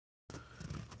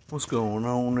What's going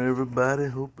on, everybody?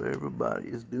 Hope everybody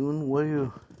is doing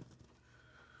well.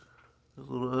 This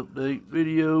little update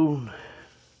video.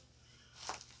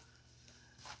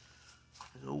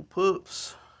 These old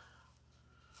pups.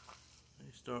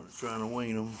 They started trying to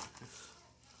wean them.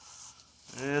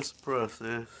 That's the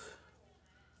process.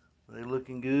 They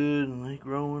looking good and they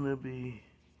growing. They'll be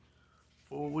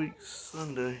 4 weeks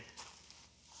Sunday.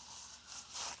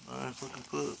 Nice looking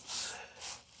pups.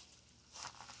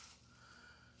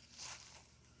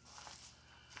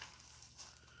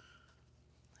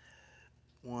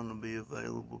 One will be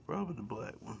available, probably the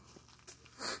black one.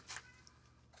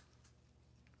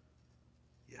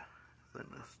 Yeah, I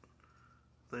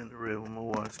think the red one my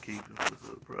wife's keeping, so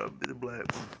it'll probably be the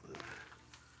black one.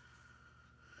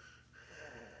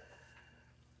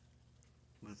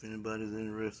 But if anybody's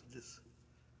interested, just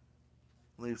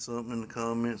leave something in the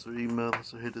comments or email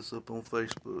us or hit us up on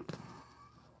Facebook.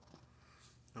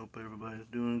 Hope everybody's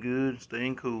doing good,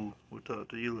 staying cool. We'll talk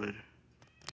to you later.